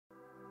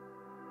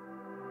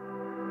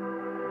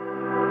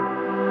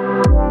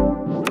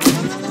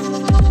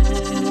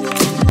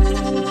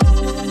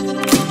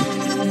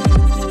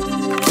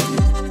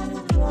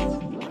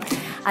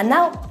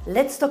now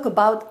let's talk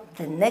about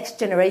the next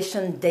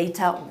generation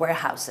data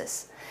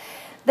warehouses.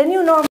 The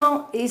new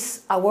normal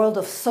is a world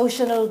of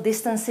social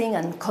distancing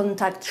and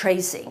contact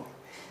tracing.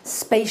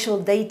 Spatial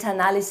data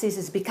analysis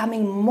is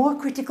becoming more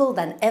critical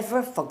than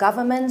ever for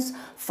governments,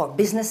 for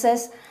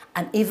businesses,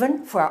 and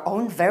even for our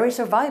own very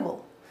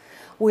survival.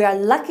 We are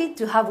lucky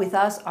to have with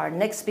us our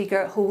next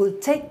speaker who will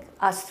take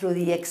us through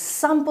the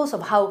examples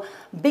of how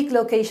big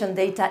location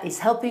data is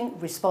helping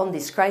respond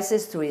this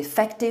crisis through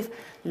effective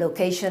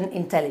location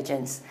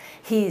intelligence.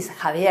 He is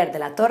Javier de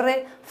la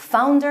Torre,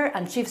 founder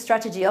and chief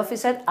strategy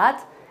officer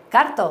at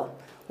Carto.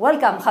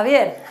 Welcome,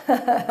 Javier.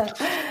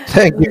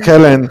 Thank you,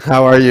 Helen.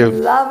 How are you?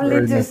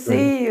 Lovely to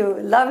see you.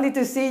 Lovely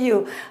to see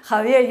you,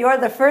 Javier. You are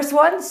the first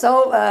one,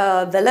 so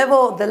the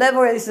level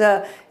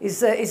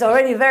is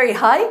already very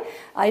high.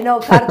 I know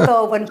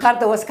Carto when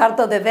Carto was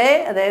Carto de B,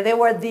 they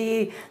were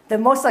the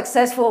most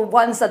successful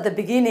ones at the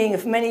beginning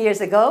of many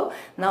years ago.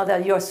 Now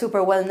that you're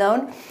super well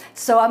known,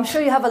 so I'm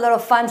sure you have a lot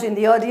of fans in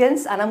the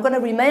audience, and I'm going to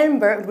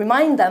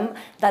remind them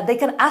that they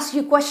can ask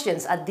you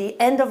questions at the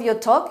end of your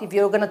talk. If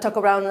you're going to talk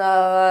around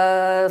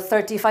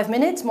 35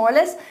 minutes, more or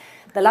less.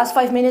 The last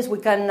 5 minutes we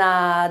can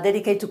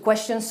dedicate to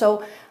questions,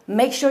 so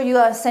make sure you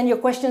send your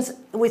questions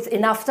with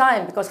enough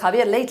time, because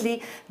Javier,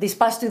 lately, these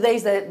past 2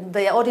 days,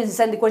 the audience is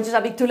sending questions a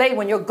bit too late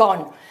when you're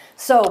gone.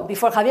 So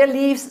before Javier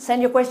leaves,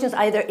 send your questions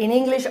either in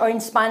English or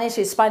in Spanish.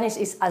 His Spanish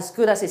is as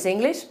good as his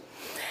English.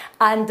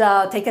 And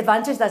take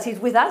advantage that he's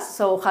with us.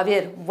 So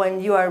Javier,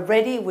 when you are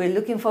ready, we're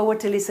looking forward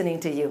to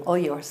listening to you. All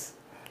yours.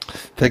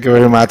 Thank you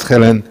very much,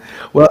 Helen.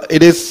 Well,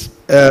 it is,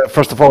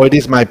 first of all, it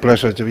is my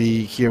pleasure to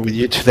be here with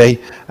you today.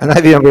 And I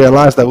didn't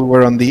realize that we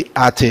were on the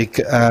attic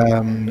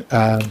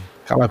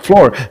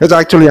floor. It's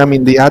actually, I'm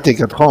in the attic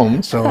at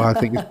home, so I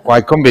think it's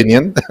quite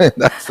convenient in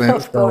that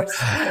sense. Of course.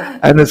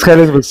 And as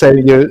Helen was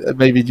saying,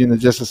 maybe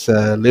just as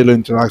a little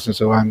introduction,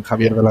 so I'm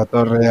Javier de la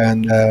Torre,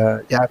 and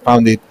I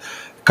founded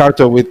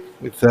Carto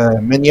with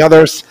many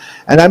others.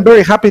 And I'm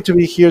very happy to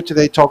be here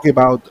today talking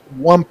about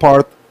one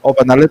part of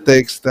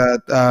analytics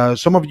that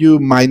some of you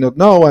might not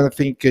know, and I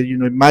think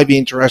it might be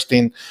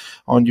interesting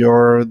on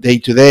your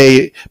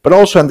day-to-day, but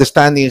also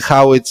understanding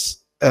how it's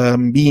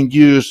being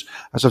used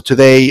as of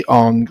today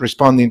on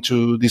responding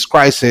to this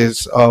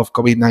crisis of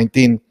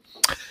COVID-19.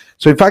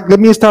 So in fact, let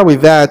me start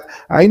with that.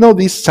 I know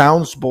this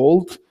sounds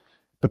bold,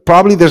 but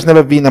probably there's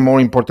never been a more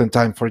important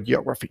time for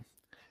geography.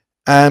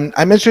 And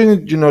I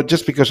mentioned it,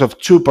 just because of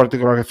two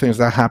particular things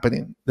that are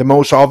happening. The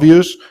most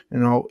obvious,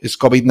 is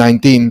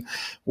COVID-19,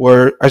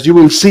 where, as you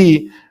will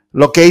see,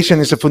 location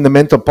is a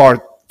fundamental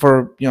part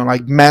for,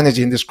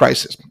 managing this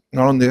crisis.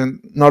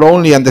 Not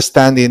only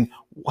understanding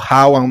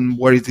how and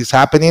where it is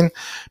happening,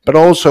 but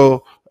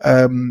also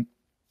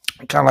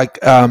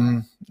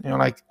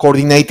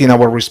coordinating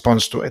our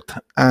response to it.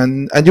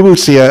 And you will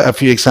see a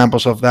few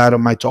examples of that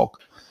on my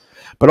talk.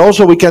 But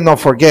also, we cannot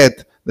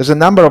forget there's a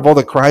number of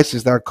other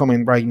crises that are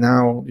coming right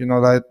now,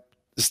 that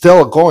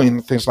still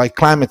going, things like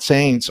climate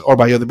change or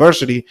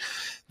biodiversity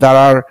that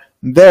are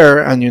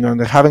there, and,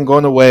 they haven't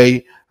gone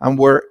away, and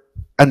where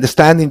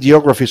understanding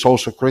geography is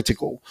also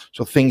critical.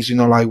 So things,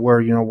 like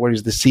where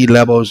is the sea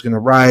level is going to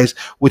rise,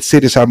 which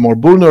cities are more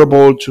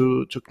vulnerable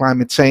to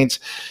climate change,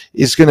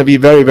 is going to be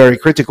very, very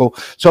critical.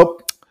 So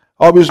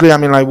obviously,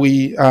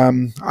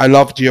 I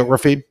love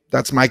geography.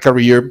 That's my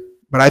career.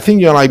 But I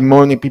think,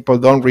 many people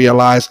don't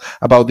realize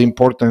about the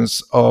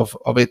importance of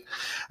it.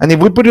 And if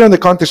we put it in the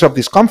context of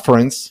this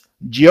conference,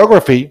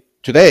 geography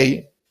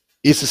today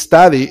is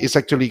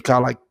actually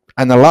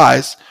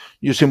analyzed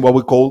using what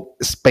we call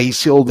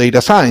spatial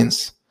data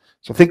science.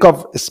 So think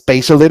of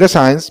spatial data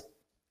science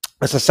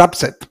as a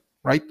subset,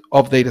 right,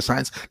 of data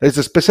science that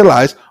is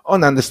specialized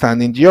on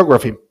understanding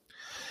geography.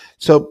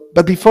 So,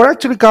 but before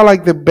actually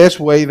the best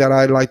way that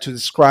I like to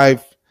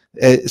describe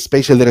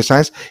spatial data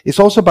science is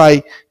also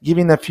by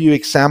giving a few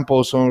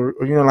examples, or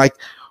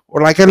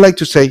like I like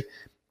to say,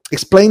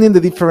 explaining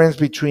the difference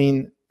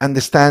between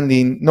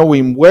understanding,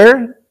 knowing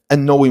where,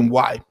 and knowing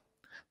why.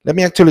 Let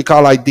me actually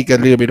dig a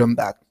little bit on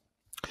that.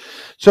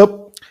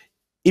 So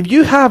if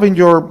you have in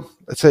your,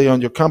 let's say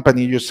on your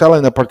company, you're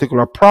selling a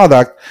particular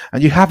product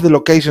and you have the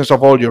locations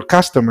of all your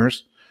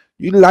customers,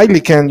 you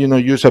likely can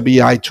use a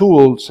BI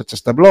tool such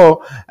as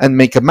Tableau and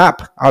make a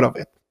map out of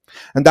it.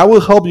 And that will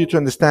help you to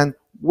understand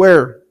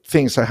where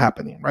things are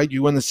happening, right?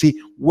 You want to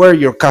see where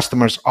your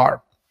customers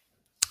are.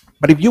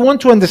 But if you want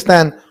to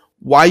understand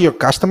why your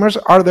customers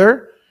are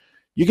there,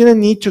 you're going to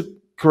need to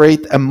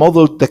create a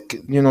model that,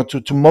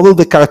 to model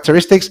the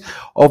characteristics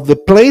of the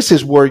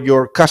places where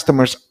your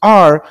customers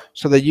are,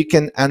 so that you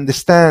can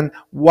understand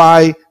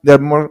why they're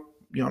more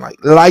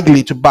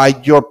likely to buy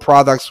your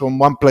products from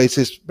one place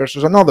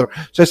versus another.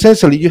 So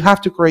essentially, you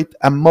have to create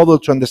a model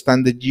to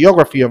understand the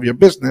geography of your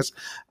business.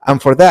 And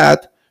for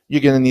that,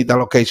 you're going to need a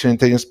location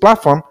intelligence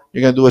platform.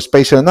 You're going to do a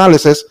spatial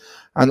analysis,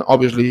 and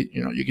obviously,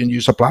 you can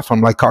use a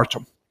platform like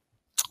Carto,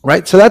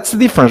 right? So that's the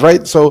difference,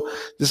 right? So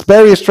this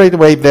very straight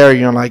away there,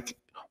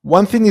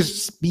 one thing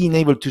is being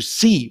able to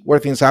see where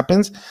things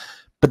happen,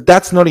 but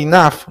that's not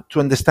enough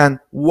to understand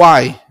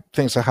why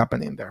things are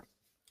happening there.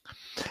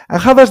 And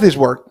how does this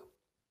work?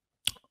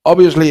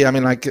 Obviously, I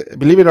mean, like,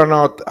 believe it or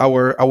not,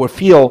 our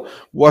field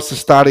was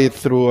studied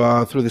through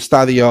the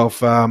study of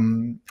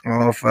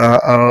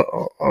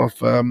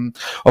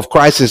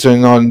crisis,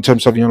 in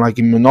terms of, like,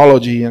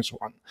 immunology and so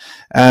on.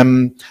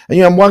 And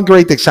one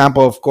great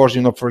example, of course,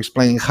 for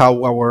explaining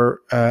how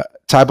our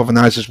type of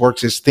analysis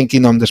works is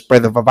thinking on the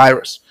spread of a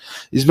virus.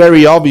 It's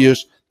very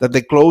obvious that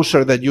the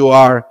closer that you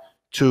are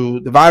to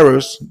the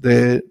virus,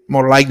 the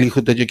more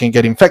likelihood that you can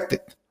get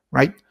infected,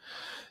 right?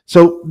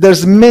 So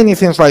there's many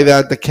things like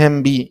that that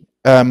can be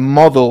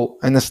modeled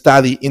and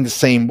studied in the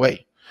same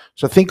way.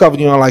 So think of,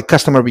 like,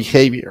 customer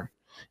behavior.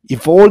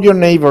 If all your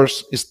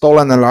neighbors install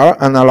an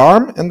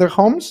alarm in their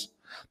homes,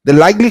 the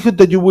likelihood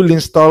that you will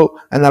install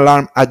an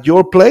alarm at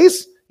your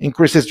place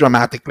increases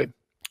dramatically,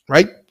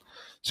 right?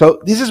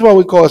 So this is what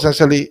we call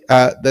essentially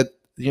that,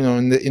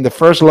 in the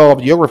first law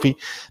of geography,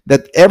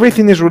 that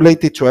everything is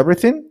related to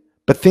everything,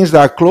 but things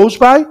that are close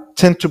by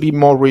tend to be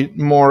more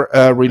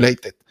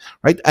related,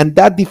 right? And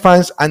that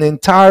defines an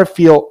entire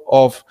field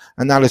of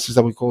analysis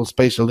that we call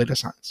spatial data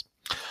science.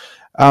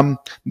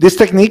 These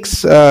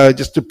techniques,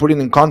 just to put it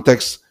in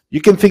context, you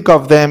can think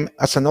of them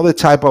as another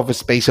type of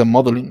spatial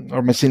modeling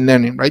or machine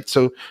learning, right?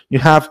 So you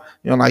have,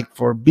 like,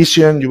 for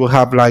vision, you will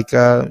have like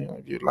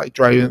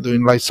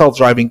doing like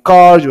self-driving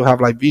cars. You have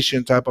like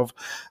vision type of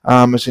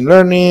machine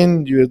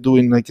learning. You're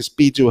doing like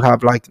speech. You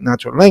have like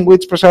natural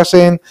language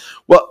processing.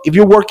 Well, if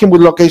you're working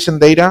with location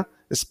data,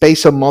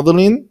 spatial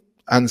modeling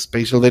and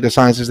spatial data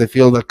science is the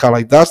field that kind of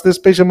like does the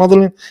spatial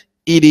modeling.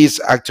 It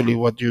is actually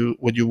what you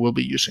will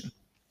be using.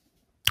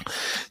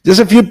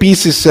 Just a few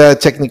pieces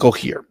technical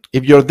here.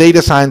 If your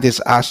data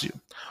scientist asks you,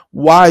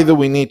 why do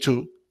we need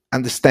to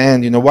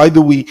understand, why do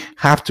we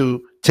have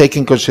to take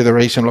in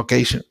consideration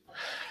location?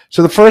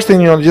 So the first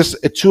thing, just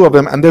two of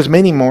them, and there's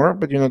many more,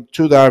 but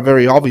two that are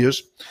very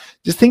obvious.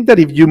 Just think that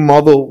if you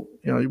model,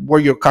 where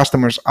your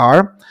customers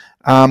are,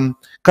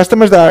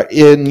 customers that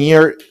are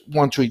near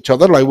one to each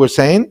other, like we're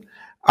saying,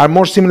 are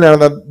more similar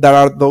than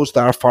are those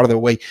that are farther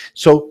away.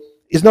 So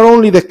it's not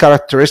only the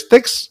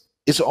characteristics,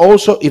 it's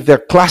also if they're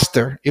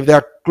clustered, if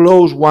they're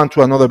close one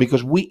to another,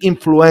 because we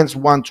influence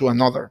one to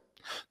another.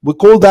 We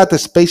call that a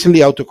spatially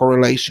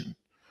autocorrelation,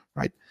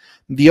 right?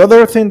 The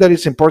other thing that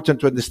is important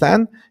to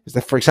understand is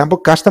that, for example,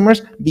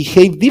 customers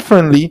behave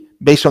differently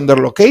based on their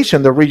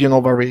location, the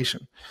regional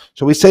variation.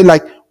 So we say,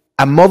 like,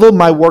 a model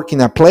might work in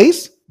a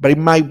place, but it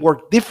might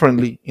work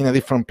differently in a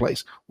different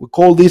place. We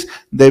call those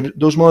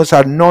models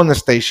are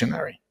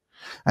non-stationary.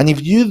 And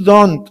if you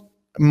don't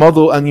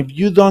model and if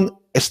you don't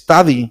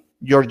study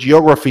your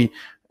geography,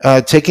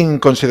 taking in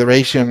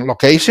consideration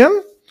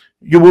location,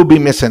 you will be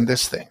missing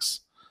these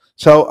things.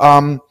 So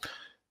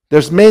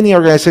there's many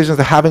organizations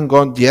that haven't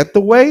gone yet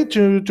the way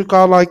to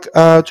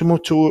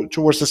move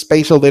towards the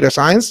spatial data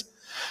science,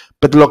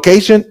 but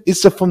location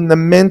is a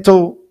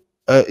fundamental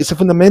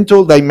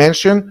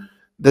dimension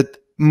that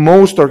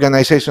most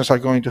organizations are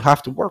going to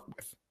have to work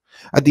with.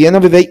 At the end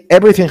of the day,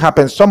 everything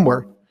happens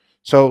somewhere,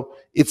 so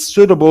it's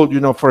suitable,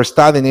 for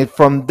studying it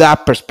from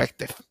that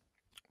perspective,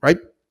 right?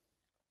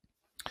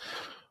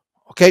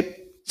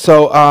 Okay,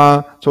 so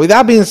with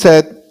that being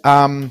said,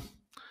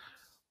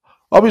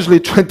 obviously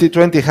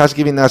 2020 has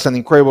given us an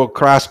incredible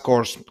crash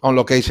course on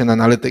location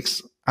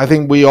analytics. I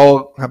think we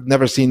all have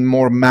never seen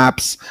more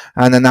maps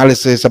and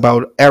analysis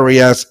about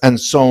areas and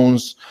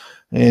zones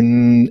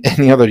in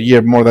any other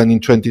year more than in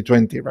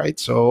 2020, right?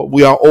 So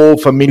we are all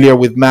familiar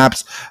with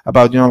maps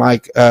about,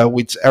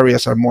 which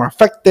areas are more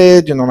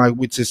affected, like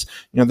which is,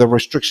 the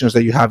restrictions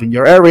that you have in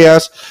your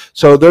areas.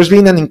 So there's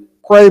been an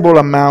incredible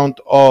amount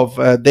of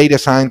data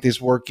scientists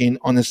working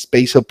on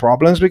spatial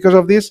problems because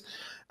of this,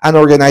 and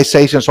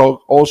organizations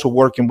also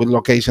working with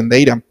location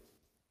data.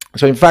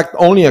 So in fact,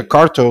 only at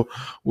Carto,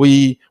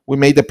 we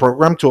made the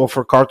program to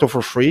offer Carto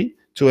for free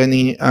to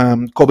any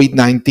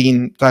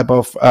COVID-19 type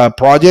of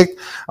project,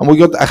 and we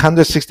got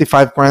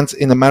 165 grants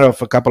in a matter of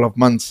a couple of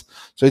months.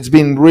 So it's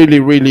been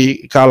really,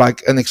 really kind of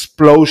like an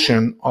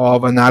explosion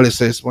of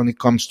analysis when it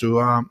comes to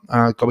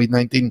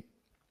COVID-19.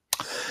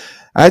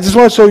 I just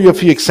want to show you a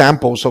few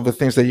examples of the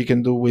things that you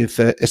can do with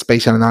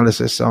spatial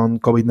analysis on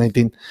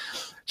COVID-19.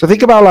 So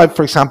think about, like,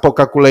 for example,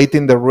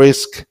 calculating the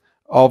risk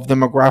of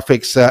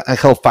demographics and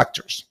health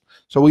factors.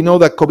 So we know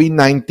that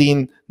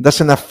COVID-19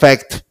 doesn't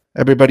affect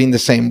everybody in the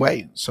same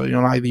way. So,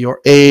 like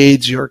your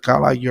age, your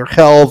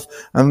health,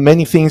 and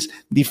many things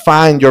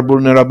define your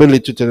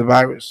vulnerability to the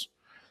virus.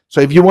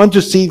 So if you want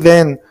to see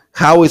then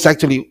how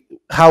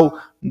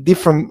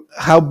different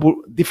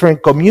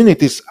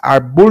communities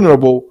are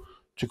vulnerable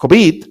to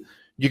COVID,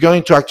 you're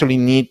going to actually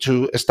need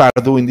to start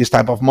doing this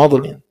type of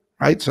modeling,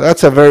 right? So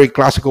that's a very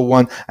classical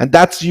one, and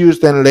that's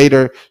used then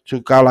later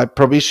to kind of like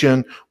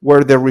provision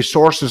where the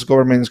resources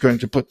government is going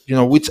to put,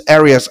 which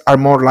areas are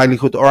more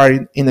likelihood or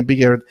are in a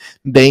bigger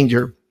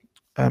danger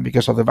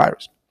because of the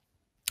virus.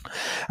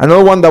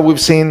 Another one that we've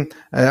seen,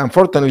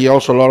 unfortunately,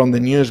 also a lot on the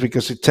news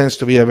because it tends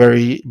to be a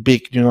very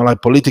big,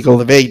 political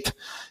debate,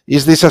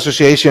 is this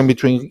association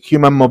between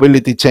human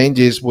mobility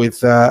changes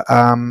with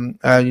lockdowns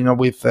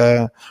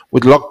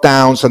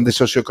and the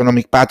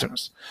socioeconomic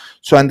patterns.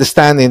 So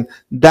understanding,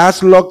 does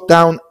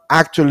lockdown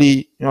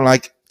actually,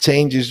 like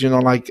changes,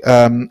 like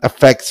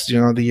affects,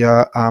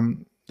 the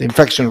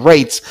infection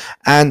rates,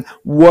 and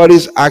what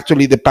is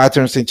actually the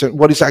patterns,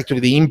 what is actually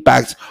the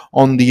impact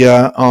on the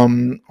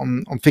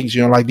on things,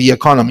 like the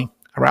economy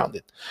around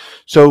it.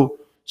 So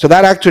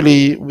that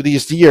actually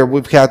this year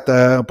we've had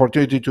the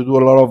opportunity to do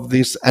a lot of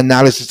this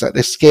analysis at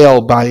the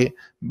scale by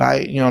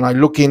like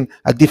looking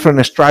at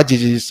different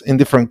strategies in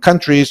different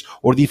countries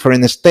or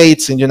different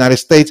states in the United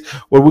States,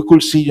 where we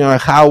could see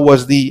how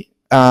was the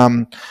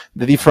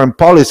different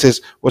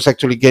policies was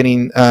actually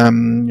getting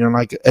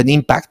like an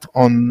impact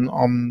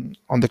on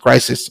the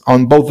crisis,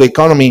 on both the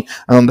economy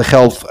and on the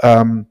health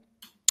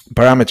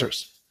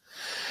parameters.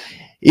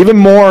 Even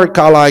more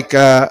kind of like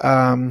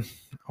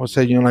I would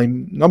say, like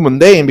not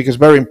mundane, because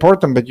very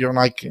important, but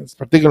like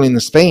particularly in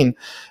Spain,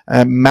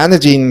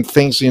 managing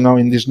things,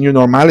 in this new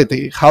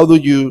normality. How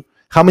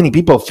many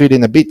people fit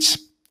in a beach,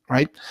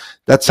 right?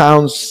 That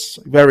sounds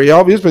very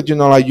obvious, but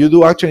like you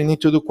do actually need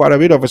to do quite a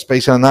bit of a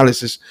spatial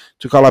analysis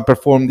to kind of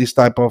perform this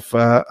type of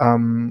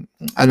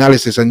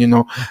analysis, and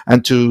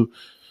and to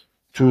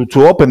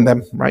open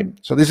them, right?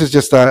 So this is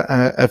just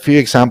a few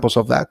examples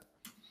of that.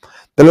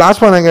 The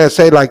last one I'm gonna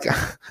say, like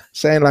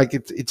saying like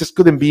it just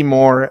couldn't be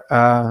more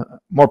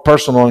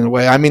personal in a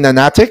way. I'm in an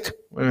attic.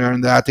 We're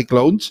in the attic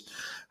lounge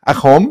at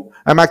home.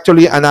 I'm in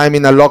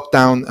a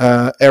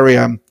lockdown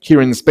area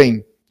here in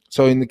Spain.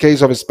 So in the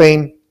case of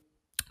Spain,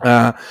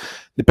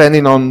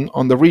 depending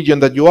on the region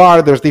that you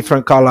are, there's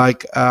different kind of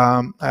like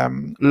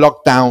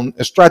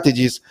lockdown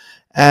strategies.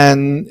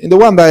 And in the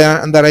one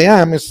that I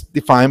am is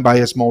defined by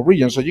a small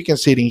region. So you can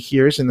see it in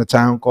here. It's in a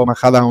town called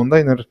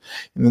Majadahonda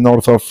in the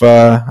north of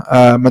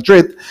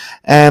Madrid.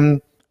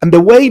 And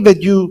the way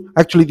that you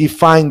actually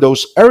define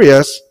those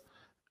areas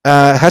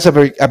has a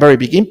very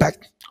big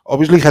impact.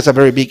 Obviously, has a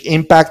very big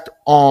impact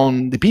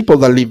on the people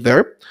that live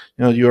there.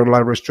 You're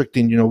like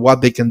restricting,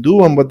 what they can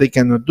do and what they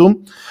cannot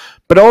do,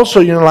 but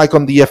also, like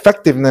on the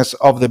effectiveness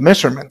of the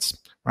measurements.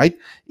 Right?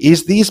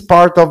 Is this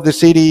part of the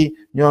city,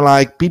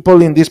 like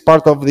people in this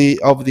part of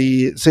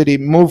the city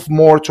move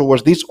more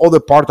towards this other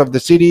part of the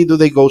city? Do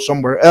they go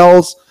somewhere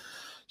else?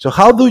 So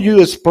how do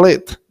you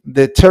split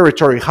the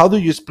territory? How do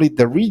you split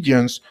the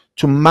regions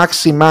to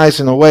maximize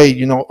in a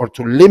way, or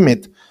to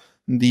limit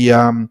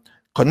the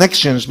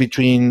connections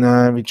between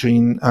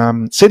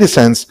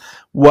citizens,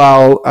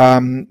 while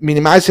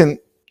minimizing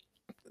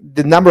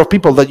the number of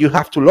people that you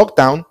have to lock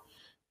down?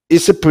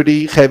 Is a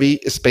pretty heavy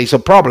spatial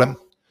problem.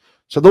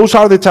 So those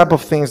are the type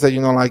of things that,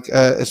 like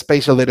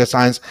spatial data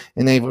science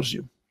enables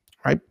you,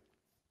 right?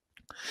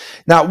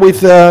 Now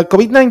with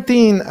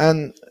COVID-19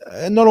 and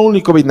not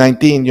only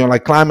COVID-19,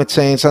 like climate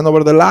change, and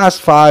over the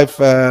last 5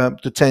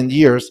 to 10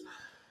 years,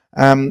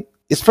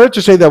 it's fair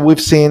to say that we've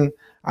seen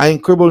an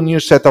incredible new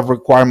set of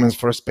requirements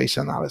for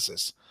spatial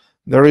analysis.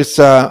 There is,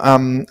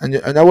 and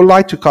I would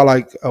like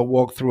to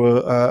walk through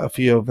a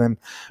few of them,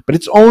 but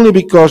it's only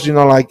because,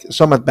 like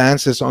some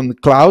advances on the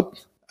cloud,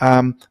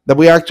 that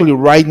we are actually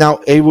right now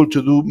able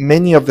to do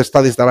many of the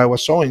studies that I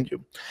was showing you.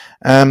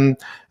 And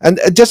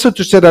just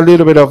to set a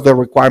little bit of the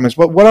requirements,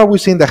 what are we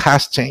seeing that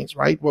has changed,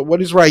 right?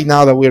 What is right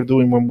now that we are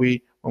doing when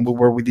we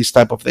work with this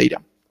type of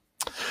data?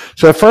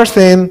 So the first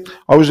thing,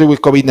 obviously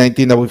with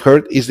COVID-19 that we've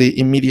heard, is the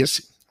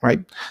immediacy, right?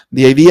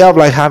 The idea of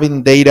like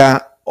having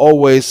data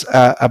always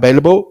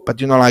available, but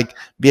like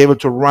be able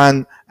to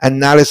run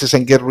analysis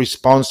and get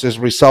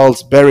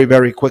results very,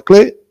 very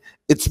quickly.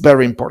 It's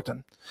very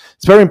important.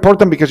 It's very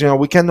important because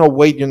we cannot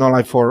wait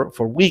like for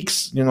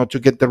weeks to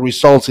get the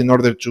results in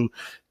order to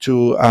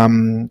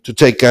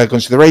take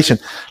consideration.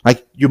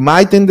 Like you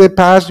might in the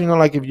past,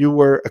 like if you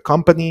were a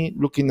company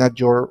looking at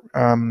your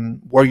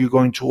where you're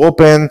going to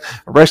open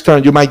a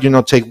restaurant, you might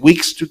take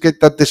weeks to get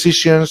that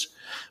decisions.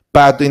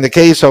 But in the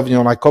case of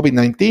like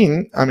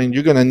COVID-19, I mean,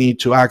 you're gonna need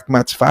to act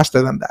much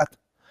faster than that.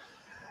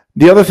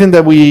 The other thing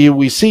that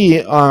we see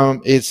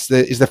is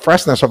the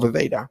freshness of the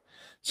data.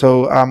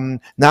 So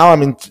now, I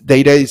mean,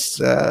 data is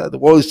the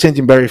world is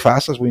changing very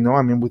fast, as we know.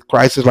 I mean, with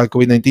crises like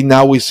COVID-19,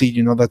 now we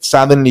see that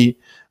suddenly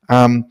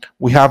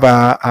we have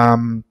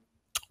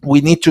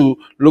we need to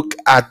look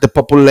at the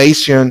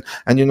population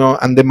and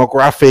and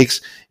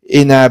demographics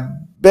in a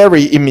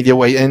very immediate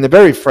way, in a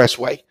very fresh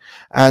way,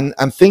 and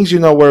things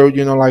where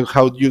like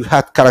how you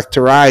had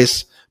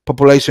characterized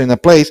population in a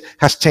place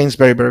has changed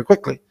very, very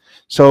quickly.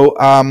 So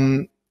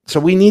so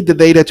we need the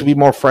data to be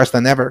more fresh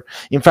than ever.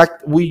 In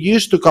fact, we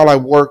used to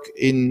work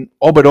in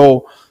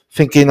overall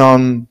thinking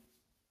on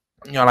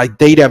like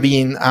data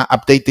being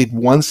updated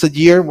once a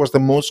year was the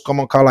most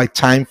common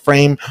time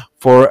frame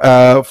for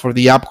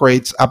the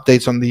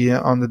updates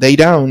on the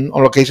data on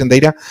location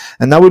data.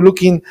 And now we're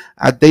looking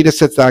at data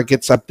sets that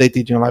gets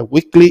updated like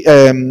weekly,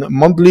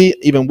 monthly,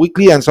 even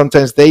weekly, and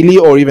sometimes daily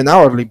or even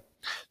hourly.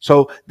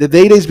 So the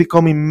data is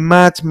becoming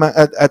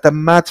at a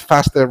much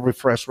faster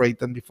refresh rate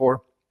than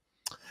before.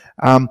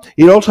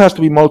 It also has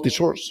to be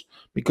multi-source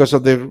because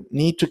of the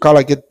need to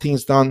get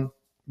things done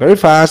very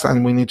fast,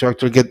 and we need to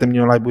actually get them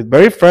like with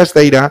very fresh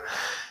data.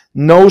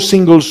 No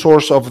single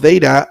source of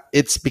data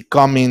it's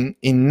becoming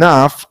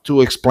enough to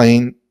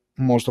explain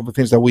most of the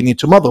things that we need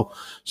to model.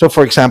 So,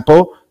 for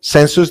example,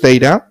 census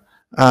data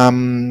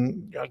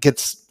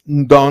gets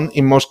done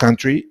in most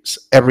countries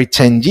every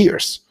 10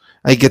 years.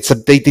 It gets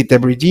updated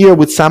every year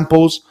with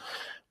samples.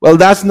 Well,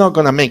 that's not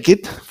going to make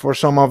it for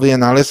some of the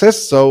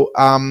analysis. So,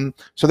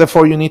 so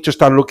therefore, you need to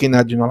start looking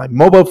at, like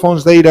mobile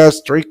phones data,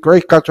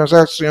 credit card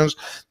transactions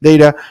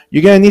data.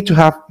 You're going to need to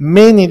have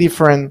many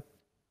different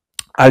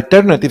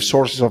alternative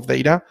sources of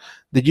data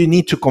that you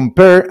need to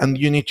compare and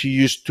you need to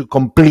use to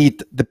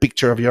complete the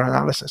picture of your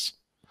analysis.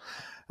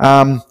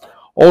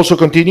 Also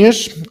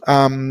continues.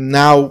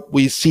 Now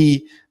we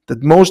see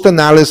that most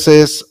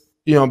analysis,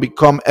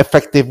 become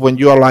effective when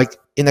you are like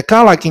in a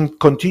kind of like in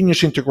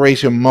continuous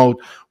integration mode,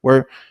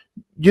 where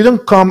you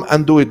don't come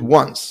and do it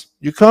once.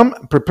 You come,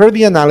 prepare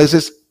the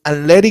analysis,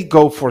 and let it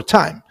go for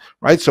time,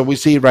 right? So we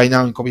see right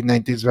now in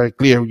COVID-19, it's very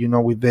clear,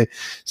 with the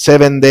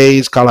 7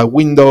 days kind of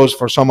windows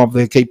for some of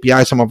the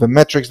KPIs, some of the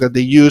metrics that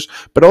they use,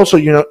 but also,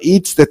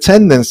 it's the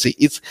tendency.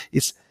 It's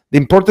the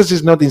importance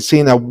is not in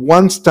seeing a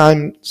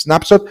one-time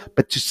snapshot,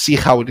 but to see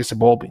how it is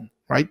evolving,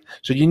 right?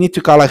 So you need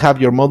to kind of have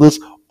your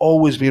models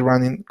always be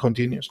running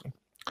continuously.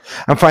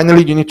 And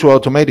finally, you need to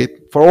automate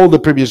it for all the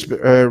previous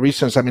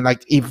reasons. I mean,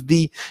 like if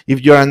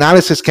your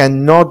analysis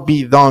cannot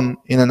be done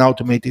in an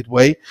automated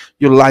way,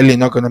 you're likely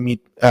not going to meet,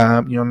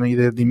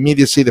 neither the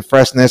immediacy, the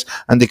freshness,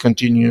 and the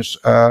continuous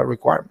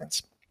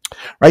requirements,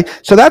 right?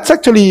 So that's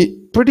actually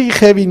pretty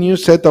heavy new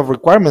set of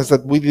requirements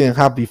that we didn't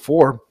have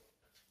before.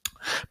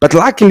 But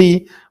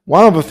luckily,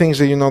 one of the things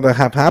that that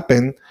have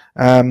happened,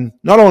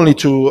 not only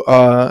to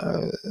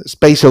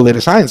spatial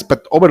data science,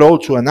 but overall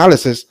to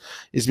analysis,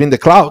 has been the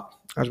cloud,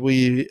 as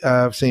we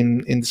have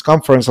seen in this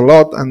conference a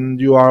lot, and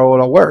you are all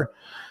aware.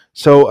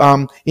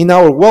 So in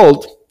our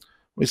world,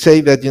 we say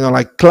that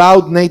like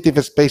cloud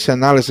native spatial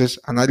analysis,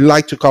 and I'd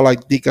like to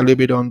dig a little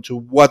bit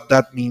onto what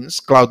that means.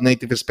 Cloud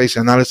native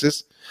spatial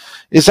analysis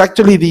is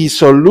actually the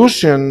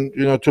solution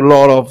to a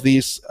lot of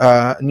these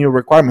new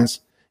requirements.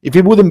 If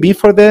it wouldn't be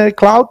for the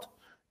cloud,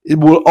 it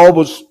will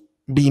always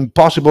be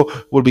impossible,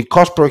 will be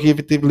cost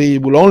prohibitively,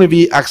 will only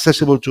be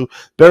accessible to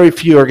very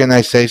few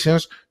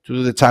organizations to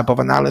do the type of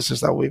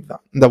analysis that we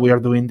are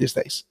doing these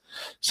days.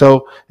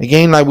 So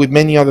again, like with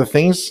many other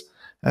things,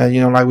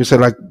 like we said,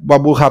 like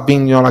what would have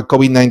been, like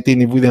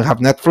COVID-19 if we didn't have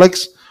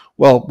Netflix?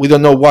 Well, we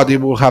don't know what it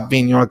would have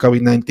been, like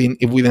COVID-19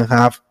 if we didn't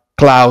have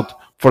cloud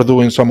for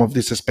doing some of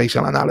this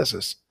spatial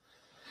analysis.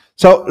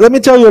 So let me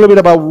tell you a little bit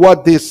about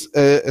what this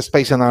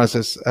spatial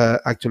analysis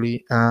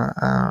actually,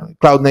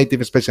 cloud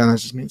native spatial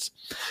analysis means.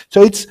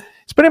 So it's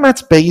pretty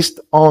much based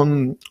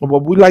on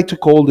what we like to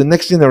call the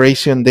next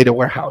generation data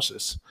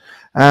warehouses.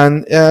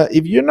 And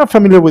if you're not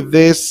familiar with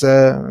this,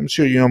 I'm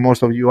sure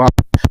most of you are.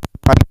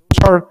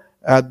 Those are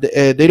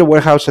data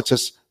warehouses such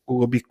as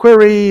Google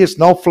BigQuery,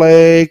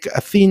 Snowflake,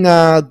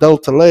 Athena,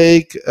 Delta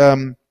Lake,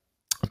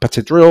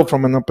 Apache Drill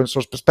from an open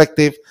source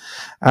perspective.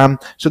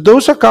 So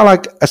those are kind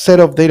of like a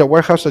set of data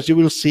warehouses you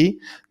will see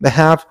that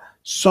have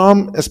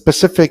some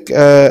specific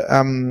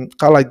kind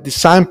of like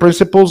design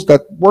principles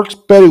that works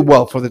very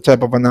well for the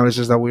type of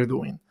analysis that we're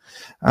doing.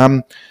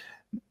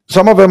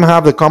 Some of them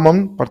have the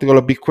common,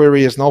 particularly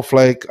BigQuery,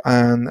 Snowflake,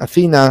 and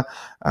Athena.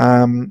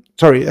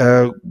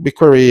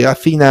 BigQuery,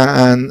 Athena,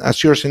 and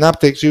Azure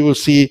Synaptics. You will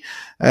see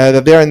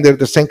that they're in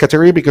the same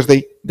category because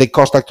they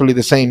cost actually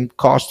the same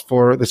cost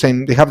for the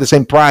same. They have the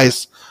same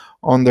price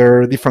on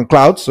their different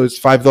clouds. So it's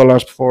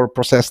 $5 for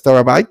processed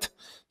terabyte.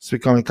 It's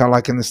becoming kind of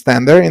like a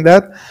standard in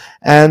that.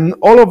 And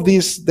all of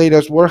these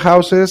data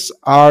warehouses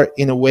are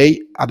in a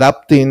way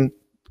adapting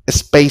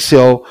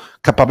spatial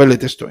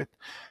capabilities to it.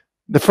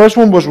 The first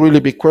one was really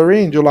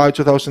BigQuery in July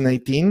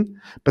 2018,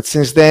 but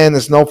since then,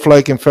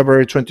 Snowflake in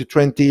February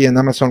 2020 and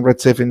Amazon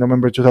Redshift in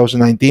November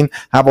 2019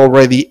 have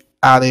already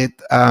added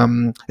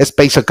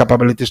spatial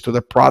capabilities to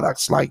the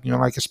products, like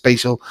like a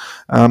spatial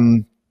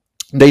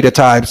data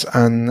types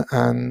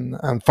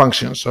and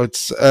functions. So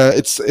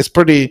it's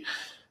pretty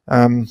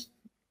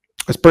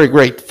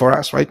great for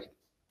us, right?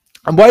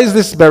 And why is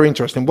this very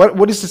interesting?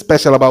 What is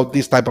special about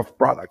this type of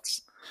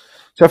products?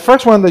 So the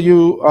first one that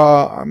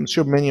I'm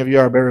sure many of you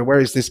are very aware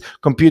is this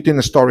computing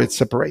and storage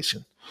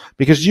separation,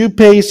 because you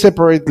pay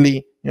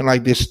separately,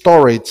 like the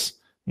storage,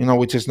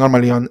 which is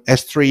normally on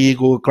S3,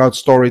 Google Cloud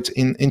Storage,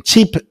 in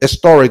cheap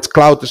storage,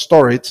 cloud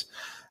storage,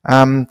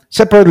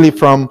 separately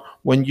from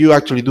when you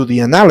actually do the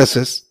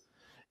analysis.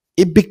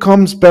 It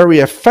becomes very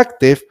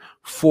effective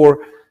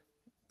for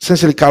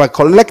essentially kind of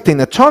collecting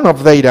a ton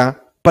of data,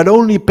 but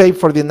only pay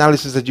for the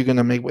analysis that you're going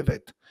to make with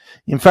it.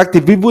 In fact,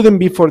 if it wouldn't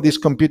be for this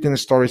computing and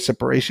storage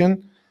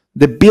separation,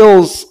 the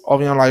bills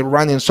of like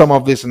running some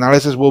of this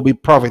analysis will be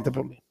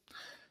profitable.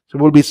 So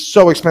it will be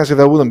so expensive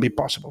that it wouldn't be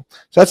possible.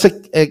 So that's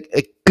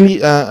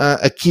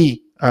a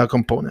key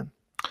component.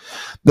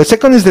 The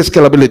second is the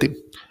scalability.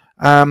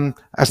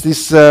 As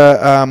this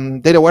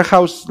data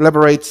warehouse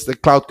leverages the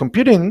cloud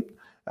computing,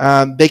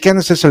 they can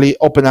essentially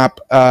open up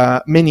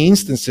many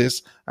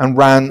instances and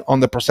run on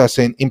the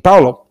processing in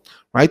parallel,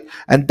 right?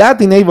 And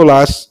that enables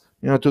us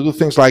to do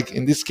things like,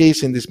 in this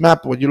case, in this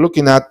map, what you're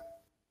looking at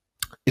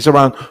is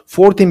around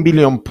 14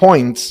 billion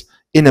points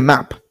in a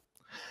map.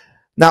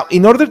 Now,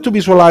 in order to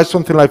visualize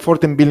something like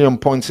 14 billion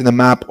points in a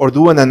map or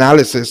do an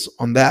analysis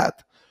on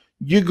that,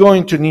 you're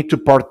going to need to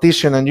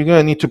partition and you're going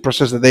to need to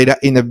process the data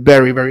in a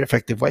very, very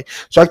effective way.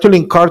 So actually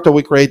in Carto,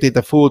 we created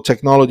a full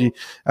technology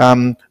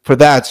for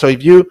that. So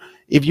if you're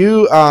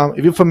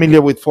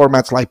familiar with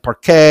formats like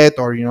Parquet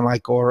or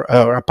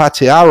or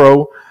Apache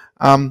Arrow,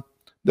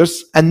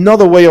 there's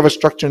another way of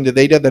structuring the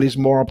data that is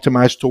more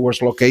optimized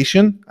towards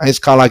location. And it's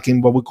kind of like in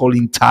what we call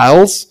in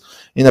tiles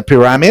in a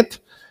pyramid.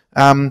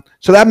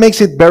 So that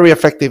makes it very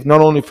effective, not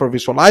only for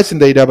visualizing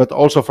data, but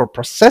also for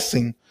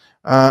processing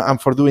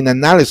and for doing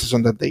analysis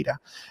on that data.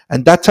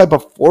 And that type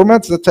of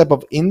formats, that type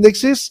of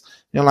indexes,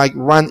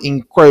 run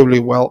incredibly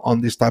well on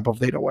this type of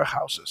data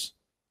warehouses.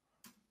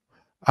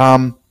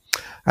 And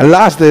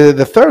last,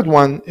 the third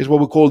one is what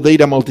we call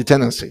data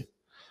multi-tenancy.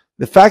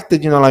 The fact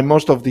that,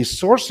 most of these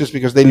sources,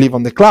 because they live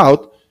on the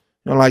cloud,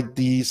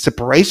 the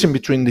separation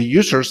between the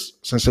users,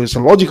 since it's a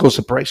logical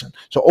separation.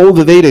 So all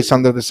the data is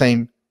under the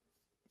same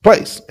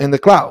place in the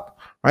cloud,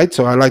 right?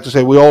 So I like to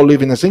say we all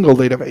live in a single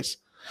database.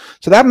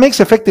 So that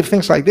makes effective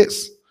things like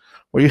this,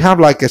 where you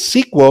have like a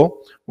SQL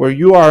where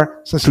you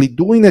are essentially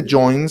doing the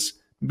joins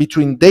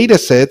between data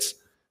sets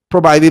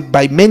provided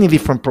by many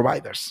different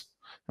providers,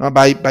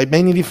 by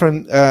many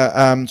different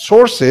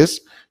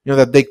sources,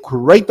 that they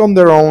create on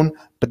their own,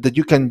 but that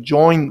you can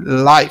join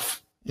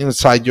live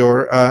inside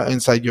your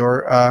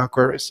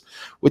queries,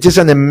 which is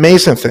an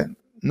amazing thing.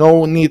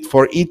 No need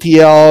for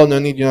ETL, no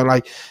need,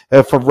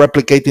 for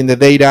replicating the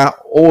data,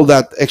 all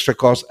that extra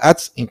cost.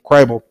 That's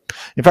incredible.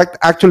 In fact,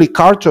 actually,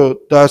 Carto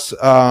does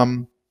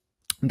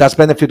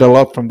benefit a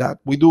lot from that.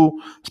 We do,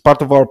 as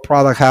part of our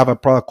product, have a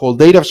product called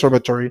Data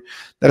Observatory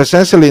that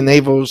essentially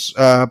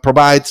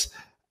provides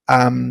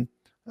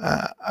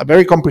a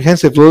very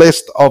comprehensive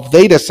list of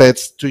data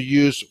sets to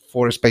use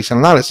for spatial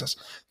analysis.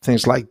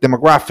 Things like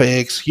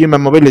demographics, human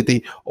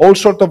mobility, all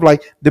sort of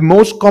like the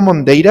most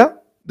common data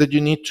that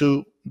you need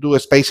to do a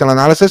spatial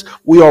analysis,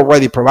 we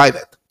already provide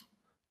it.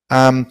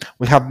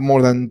 We have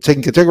more than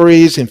 10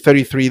 categories in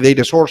 33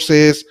 data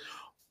sources.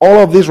 All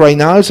of this right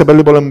now is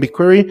available in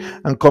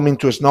BigQuery and coming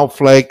to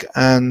Snowflake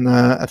and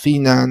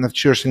Athena and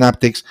Azure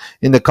Synaptics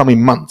in the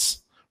coming months,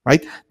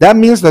 right? That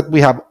means that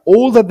we have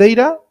all the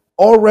data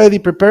already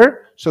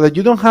prepared so that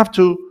you don't have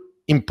to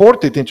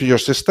import it into your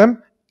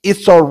system.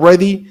 It's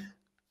already,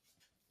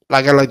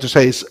 like I like to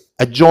say, it's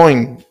a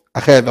join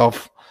ahead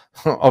of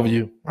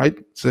you, right?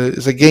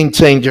 It's a game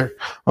changer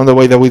on the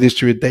way that we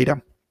distribute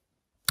data.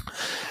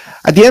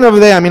 At the end of the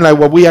day,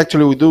 what we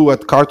actually do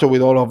at Carto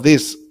with all of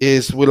this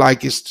is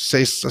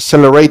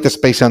accelerate the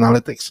spatial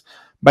analytics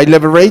by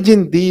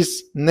leveraging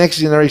this next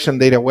generation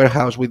data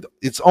warehouse with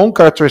its own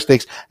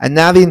characteristics and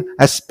adding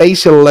a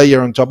spatial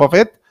layer on top of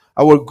it.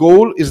 Our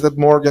goal is that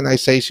more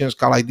organizations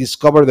can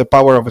discover the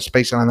power of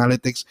spatial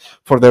analytics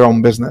for their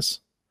own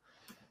business.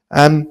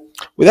 And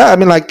with that,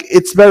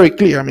 it's very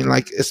clear.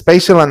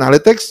 Spatial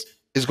analytics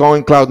is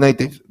going cloud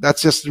native.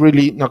 That's just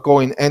really not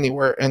going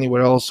anywhere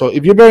else. So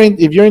if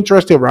you're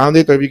interested around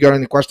it, or if you got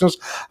any questions,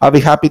 I'll be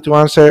happy to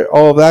answer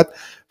all of that.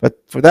 But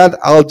for that,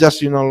 I'll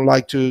just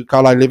like to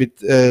leave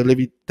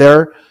it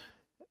there.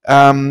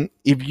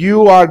 If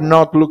you are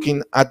not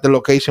looking at the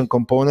location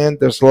component,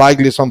 there's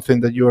likely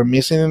something that you are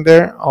missing in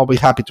there. I'll be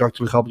happy to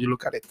actually help you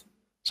look at it.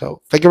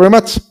 So thank you very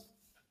much.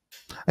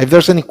 If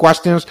there's any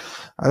questions,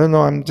 I don't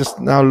know. I'm just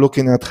now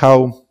looking at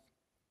how.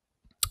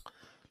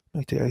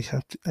 I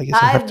guess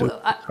I have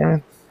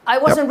to. I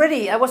wasn't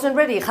ready.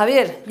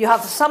 Javier, you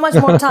have so much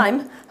more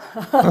time.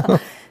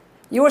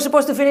 You were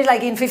supposed to finish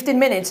in 15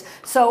 minutes.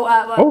 So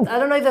I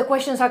don't know if the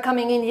questions are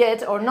coming in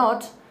yet or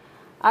not.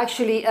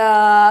 Actually,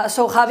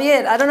 so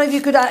Javier, I don't know if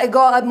you could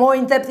go more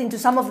in depth into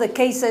some of the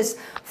cases,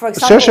 for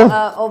example,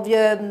 of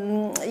your,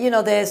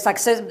 the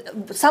success,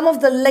 some of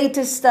the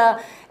latest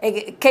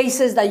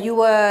cases that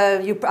you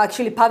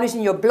actually published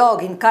in your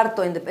blog in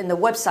Carto in the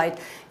website.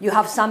 You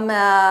have some,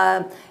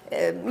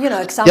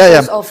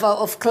 examples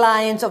of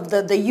clients of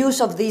the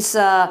use of this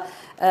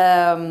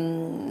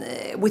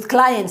with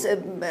clients,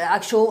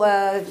 actual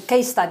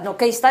case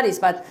studies,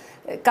 but.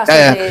 Casos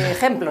de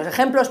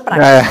ejemplos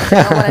prácticos, you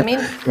know what I mean?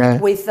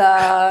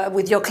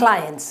 With your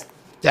clients.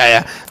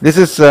 This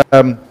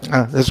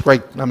is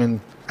great.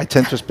 I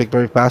tend to speak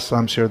very fast, so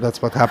I'm sure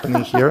that's what's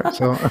happening here.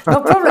 So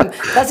no problem.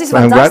 That is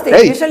fantastic.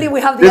 Hey, usually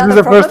we have the this other is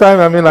the problem. First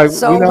time.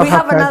 So we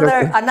have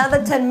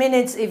another 10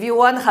 minutes if you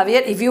want,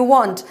 Javier, if you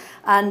want.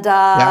 And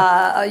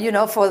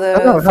for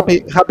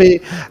the happy.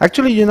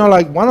 Actually,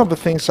 one of the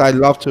things I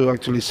love to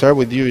actually share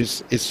with you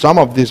is some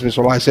of these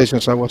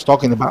visualizations I was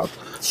talking about.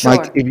 Sure.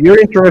 Like if you're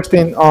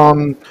interested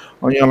on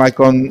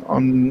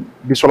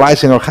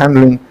visualizing or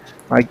handling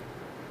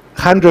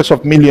hundreds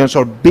of millions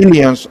or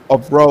billions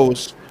of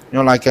rows,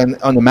 on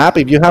a map,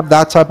 if you have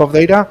that type of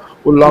data,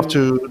 we'd love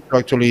to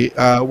actually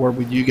work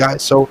with you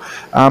guys. So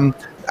I'm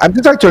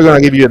just actually going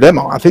to give you a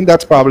demo. I think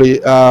that's probably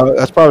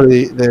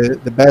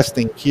the best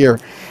thing here.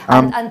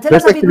 And tell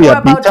us a bit more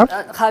about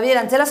Javier.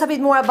 And tell us a bit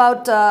more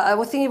about. I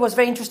think it was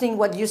very interesting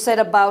what you said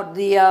about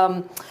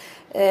the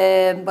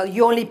but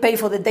you only pay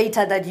for the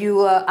data that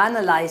you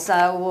analyze.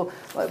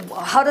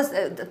 How does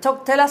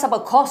tell us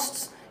about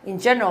costs in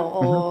general,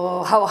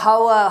 or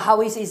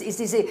how is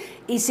this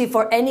easy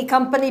for any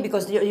company?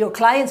 Because your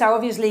clients are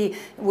obviously,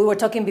 we were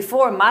talking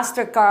before,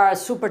 MasterCard,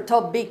 super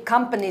top big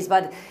companies,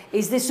 but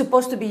is this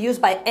supposed to be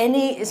used by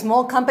any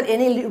small company,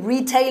 any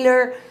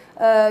retailer?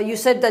 You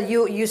said that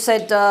you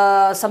said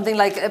something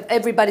like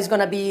everybody's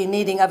going to be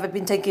needing. I've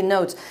been taking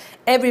notes.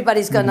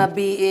 Everybody's going to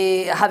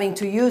be having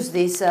to use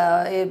this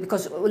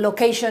because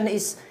location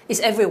is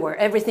everywhere.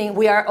 Everything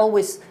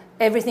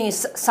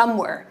is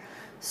somewhere.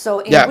 So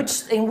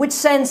in which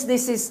sense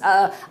this is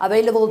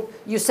available?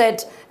 You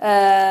said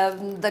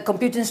the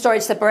computing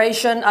storage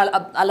separation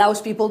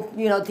allows people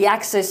the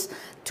access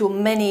to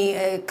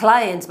many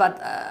clients,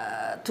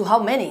 but to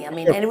how many? I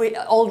mean, any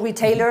old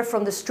retailer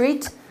from the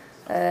street.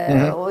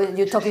 Or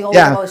you're talking only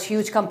about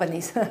huge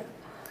companies.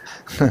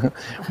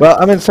 Well,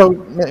 I mean, so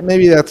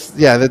maybe that's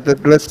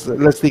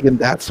let's dig in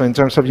that. So in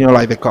terms of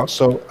like the cost.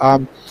 So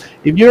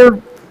if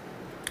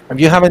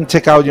you haven't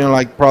checked out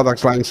like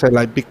products like I said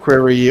like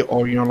BigQuery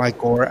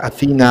or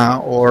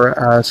Athena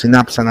or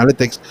Synapse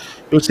Analytics,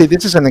 you'll see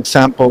this is an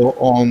example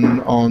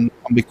on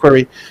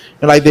BigQuery.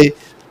 And like the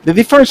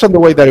difference on the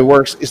way that it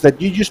works is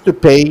that you used to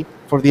pay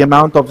for the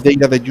amount of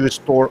data that you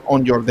store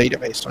on your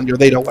database, on your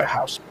data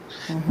warehouse.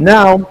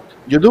 Now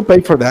you do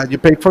pay for that. You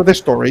pay for the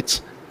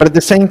storage, but at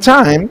the same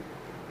time,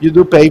 you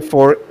do pay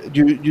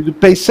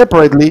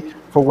separately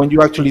for when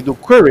you actually do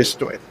queries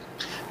to it.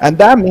 And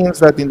that means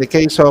that in the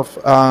case of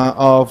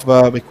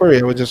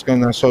BigQuery, I was just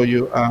going to show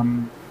you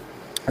an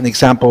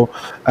example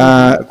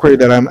query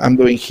that I'm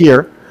doing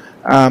here.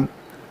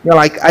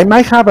 Like I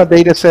might have a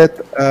data set.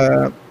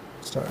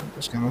 So I'm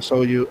just going to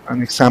show you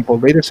an example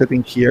data set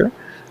in here.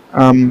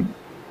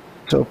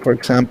 So for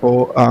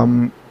example,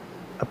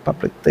 a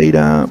public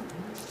data.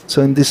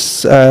 So in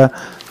this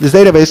this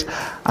database,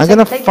 I'm going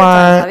to find.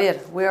 Time,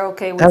 Javier. We're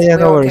okay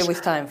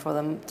with time for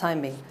the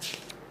time being.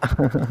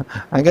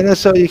 I'm going to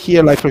show you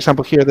here, like for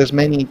example, here there's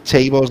many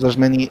tables, there's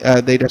many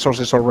data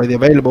sources already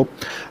available.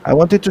 I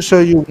wanted to show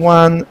you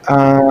one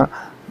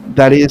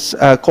that is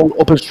called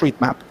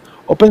OpenStreetMap.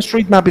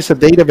 OpenStreetMap is a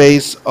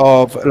database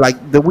of like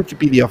the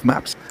Wikipedia of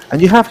maps,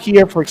 and you have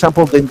here, for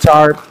example, the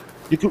entire.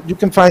 You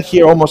can find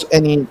here almost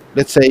any,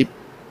 let's say,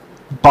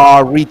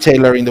 bar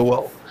retailer in the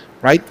world,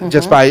 right?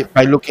 Just by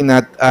looking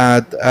at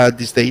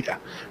this data,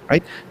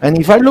 right? And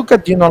if I look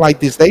at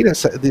like this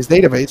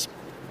database.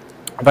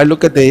 If I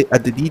look at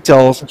the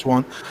details and so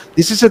on,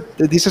 this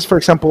is for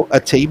example a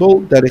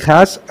table that it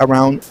has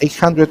around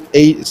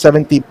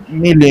 870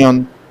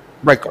 million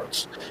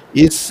records.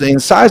 Its in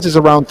size is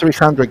around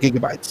 300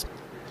 gigabytes.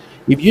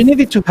 If you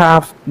needed to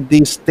have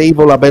this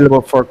table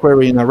available for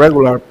query in a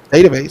regular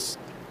database,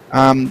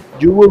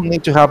 you will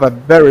need to have a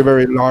very,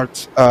 very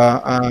large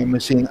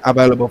machine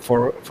available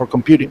for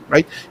computing,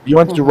 right? If you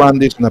want to run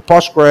this on a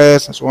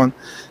Postgres and so on,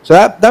 so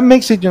that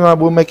makes it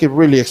will make it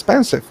really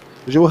expensive.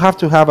 You will have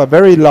to have a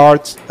very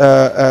large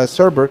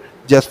server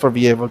just for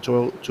be able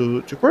to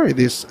query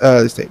this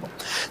table.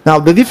 Now,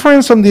 the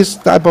difference on this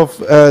type of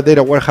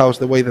data warehouse,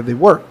 the way that they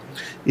work,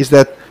 is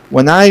that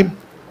when I'm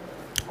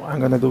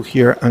going to do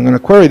here, I'm going to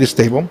query this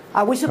table.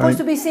 Are we supposed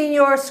to be seeing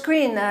your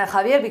screen,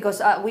 Javier? Because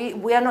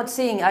we are not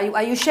seeing.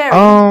 Are you sharing?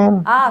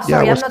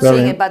 Sorry, I'm not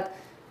seeing it, but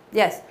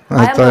yes,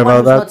 I am the one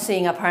who's not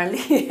seeing.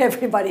 Apparently,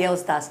 everybody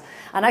else does.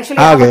 And actually,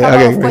 I have a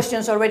couple of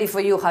questions already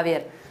for you,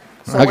 Javier.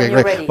 So okay, when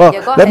you're great. ready. Well,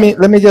 yeah,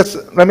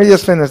 let me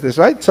just finish this,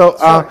 right? So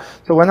sure.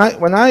 So when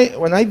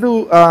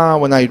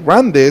I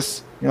run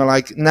this,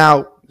 like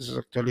now, this is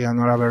actually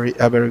not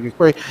a very good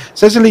query.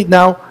 Essentially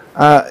now,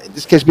 in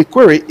this case,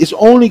 BigQuery is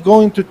only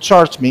going to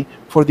charge me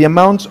for the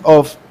amount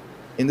of,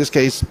 in this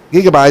case,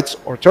 gigabytes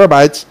or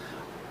terabytes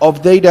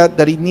of data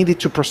that it needed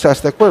to process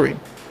the query.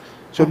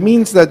 So it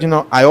means that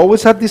I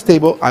always had this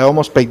table. I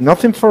almost paid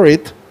nothing for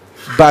it,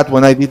 but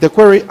when I did the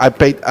query, I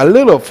paid a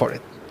little for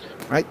it,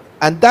 right?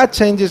 And that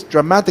changes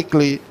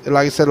dramatically,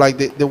 like I said, like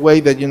the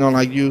way that,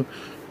 like you,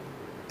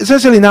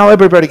 essentially now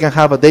everybody can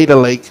have a data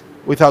lake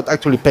without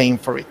actually paying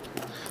for it.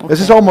 Okay. This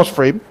is almost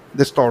free,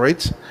 the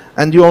storage,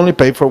 and you only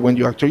pay for when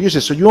you actually use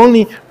it. So you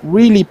only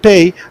really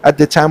pay at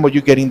the time when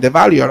you're getting the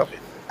value out of it.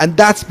 And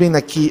that's been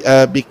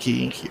a big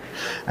key in here.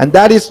 And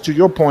that is, to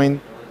your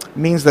point,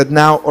 means that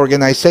now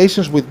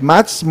organizations with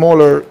much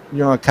smaller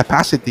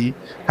capacity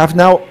have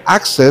now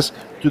access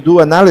to do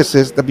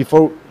analysis that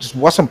before just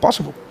wasn't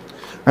possible.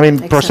 I mean,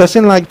 excellent.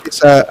 Processing like this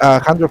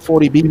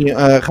 14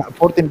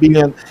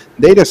 billion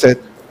data set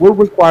will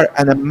require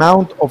an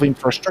amount of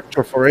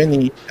infrastructure for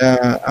any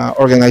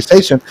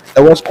organization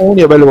that was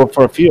only available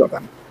for a few of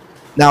them.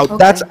 Now,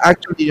 that's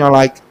actually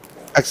like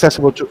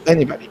accessible to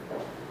anybody.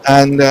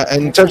 And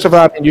in terms of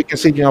that, and you can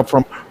see,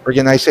 from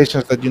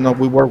organizations that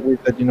we work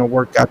with that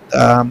work at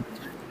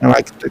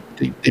like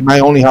they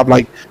might only have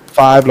like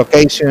 5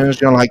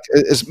 locations. Like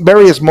it's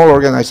very small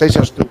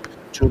organizations to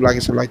like I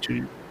said, like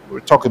we're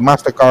talking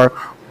MasterCard,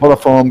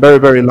 Vodafone, very,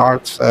 very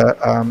large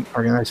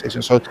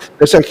organizations. So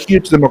there's a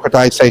huge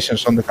democratization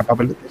on the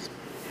capabilities.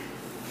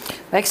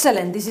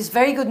 Excellent. This is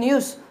very good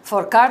news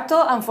for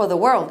Carto and for the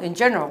world in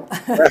general.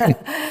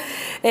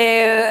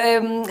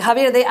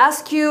 Javier, they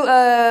ask you,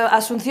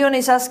 Asunción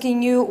is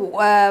asking you,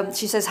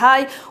 she says,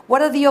 hi,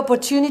 what are the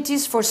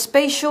opportunities for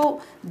spatial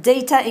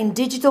data in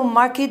digital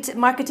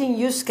marketing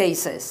use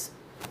cases?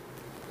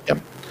 Yep.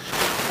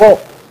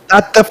 Well,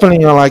 that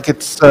definitely, like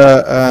it's,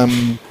 I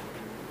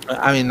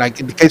mean, like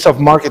in the case of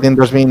marketing,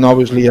 there's been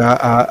obviously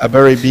a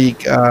very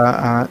big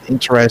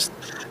interest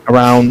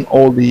around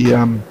all the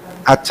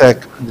ad tech.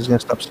 I'm just going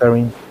to stop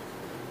sharing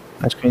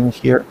my screen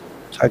here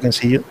so I can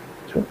see you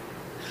too.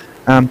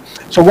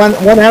 So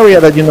one area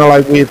that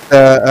like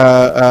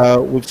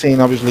we've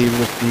seen obviously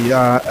with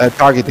the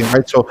targeting,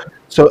 right? So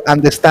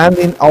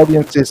understanding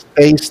audiences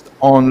based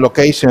on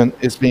location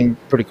is being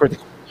pretty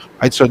critical,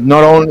 right? So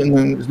not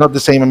only it's not the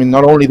same. I mean,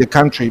 not only the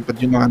country,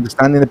 but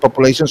understanding the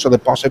population, so the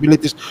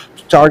possibilities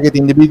to target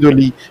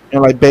individually,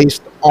 like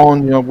based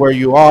on where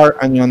you are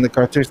and the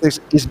characteristics,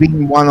 is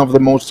being one of the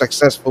most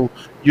successful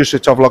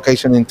usage of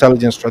location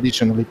intelligence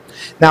traditionally.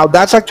 Now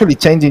that's actually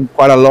changing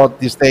quite a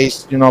lot these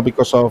days,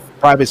 because of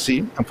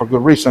privacy and for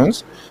good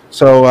reasons.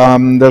 So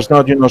there's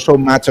not so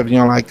much of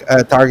like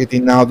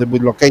targeting now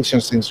with location,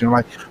 since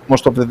like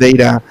most of the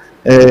data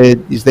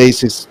these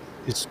days is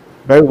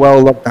very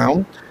well locked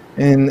down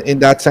in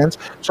that sense.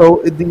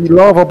 So the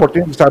lot of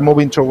opportunities are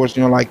moving towards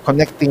like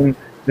connecting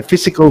the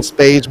physical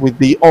space with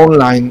the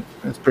online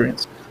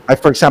experience.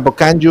 Like for example,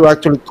 can you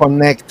actually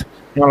connect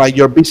like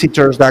your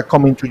visitors that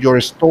come into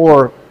your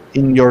store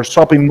in your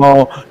shopping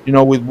mall,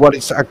 with what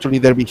is actually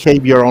their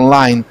behavior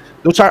online?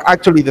 Those are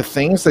actually the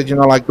things that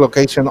like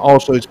location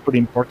also is pretty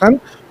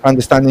important for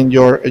understanding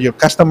your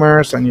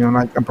customers and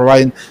like and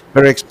providing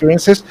better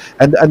experiences.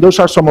 And those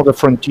are some of the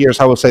frontiers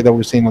I would say that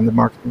we're seeing on the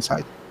marketing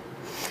side.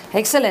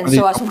 Excellent.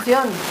 So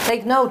Asunción,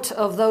 take note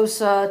of those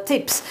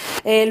tips.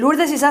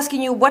 Lourdes is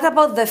asking you, what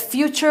about the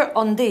future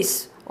on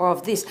this or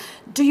of this?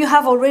 Do you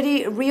have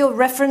already real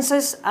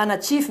references and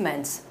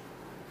achievements?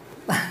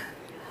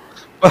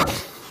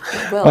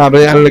 Well, I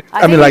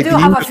think like you do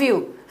have a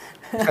few.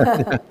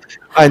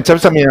 In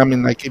terms of, I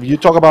mean, like if you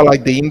talk about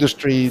like the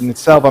industry in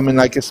itself, I mean,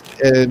 like it's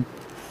the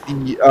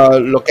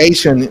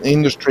location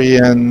industry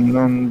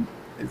and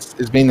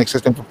it's been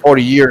existing for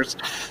 40 years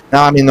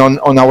now. I mean,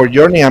 on our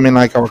journey, I mean,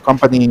 like our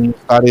company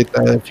started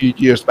a few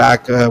years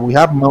back. We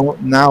have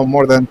now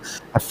more than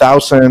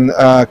 1,000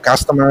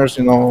 customers,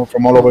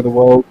 from all over the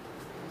world.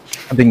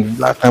 I think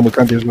last time we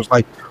counted it was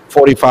like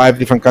 45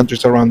 different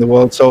countries around the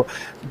world. So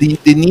the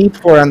need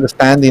for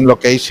understanding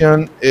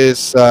location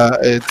is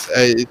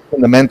it's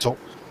fundamental.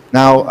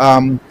 Now,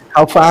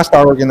 how fast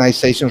are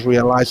organizations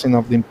realizing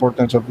of the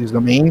importance of this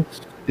domain?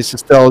 This is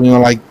still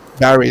like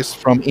varies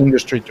from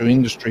industry to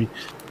industry,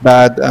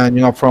 but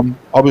from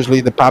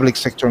obviously the public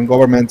sector and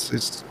governments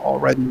is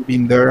already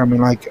been there. I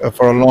mean, like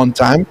for a long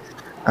time.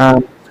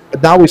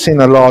 But now we're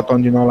seeing a lot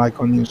on like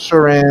on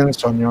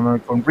insurance, on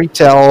like on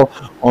retail,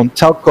 on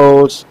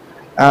telcos.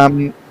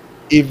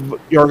 If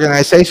your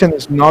organization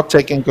is not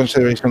taking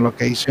consideration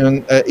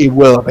location, it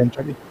will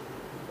eventually.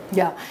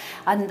 Yeah,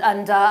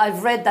 and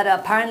I've read that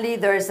apparently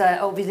there's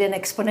obviously an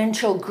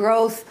exponential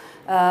growth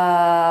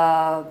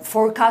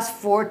forecast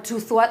for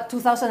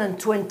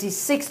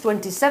 2026,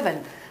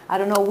 27. I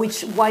don't know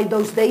why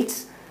those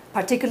dates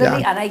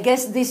particularly, and I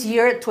guess this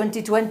year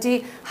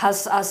 2020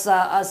 has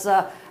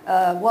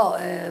well,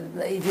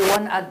 if you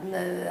want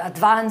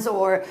advance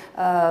or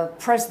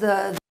press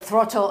the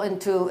throttle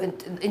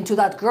into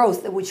that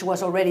growth which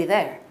was already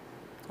there.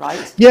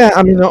 Right? Yeah,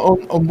 I mean,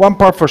 on one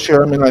part for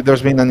sure. I mean, like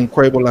there's been an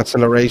incredible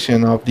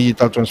acceleration of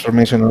digital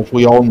transformation, as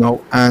we all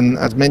know, and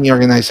as many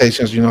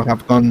organizations,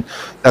 have gone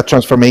that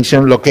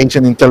transformation.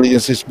 Location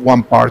intelligence is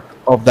one part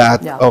of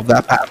that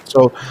path.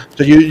 So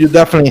you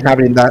definitely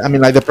having that. I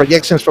mean, like the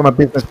projections from a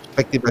business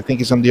perspective, I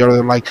think is on the order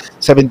of like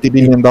 $70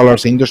 billion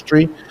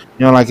industry.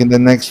 Like in the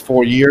next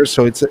 4 years.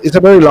 So it's a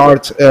very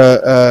large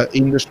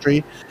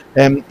industry,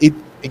 and it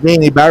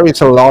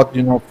varies a lot,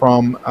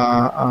 from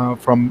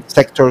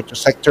sector to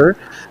sector.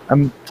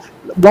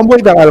 One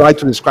way that I like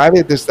to describe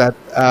it is that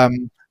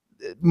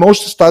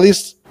most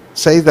studies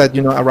say that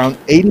around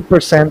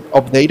 80%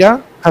 of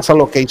data has a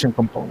location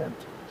component.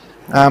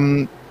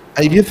 And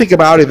if you think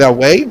about it that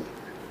way,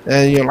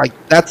 like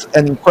that's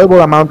an incredible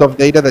amount of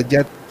data that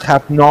yet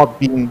have not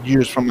been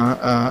used from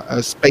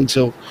a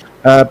spatial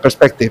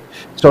perspective.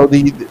 So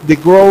the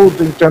growth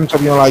in terms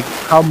of like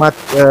how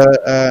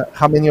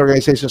many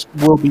organizations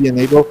will be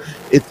enabled,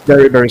 it's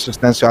very, very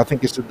substantial. I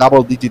think it's a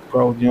double-digit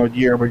growth,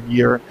 year over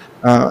year,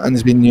 and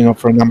it's been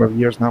for a number of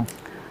years now.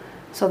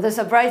 So there's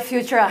a bright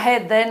future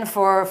ahead then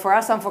for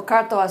us and for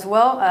Carto as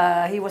well.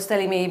 He was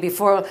telling me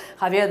before,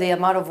 Javier, the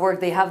amount of work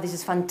they have. This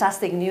is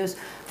fantastic news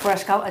for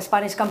a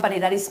Spanish company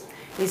that is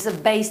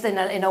based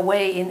in a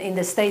way in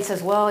the States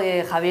as well.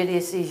 Javier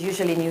is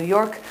usually in New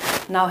York.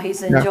 Now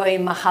he's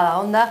enjoying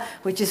Majadahonda,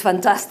 which is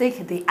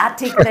fantastic. The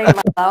attic there in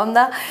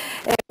Majadahonda.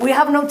 We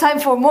have no time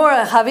for more,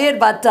 Javier,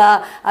 but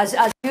as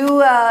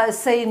you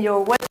say in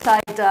your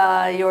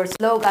website, your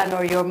slogan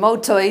or your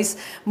motto is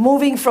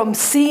moving from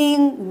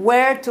seeing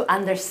where to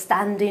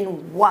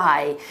understanding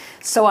why.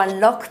 So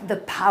unlock the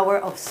power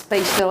of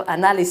spatial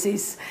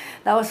analysis.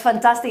 That was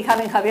fantastic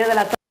having Javier de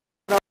la Torre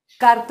from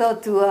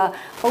Carto to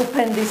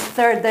open this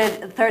third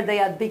day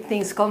at Big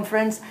Things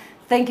Conference.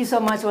 Thank you so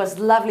much. It was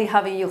lovely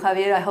having you,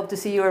 Javier. I hope to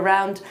see you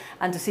around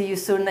and to see you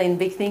soon in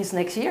Big Things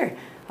next year.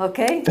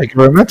 Okay? Thank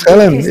you very much,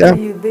 Helen. Big kiss to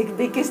you,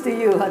 big kiss to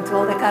you and to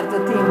all the Carto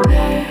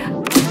team.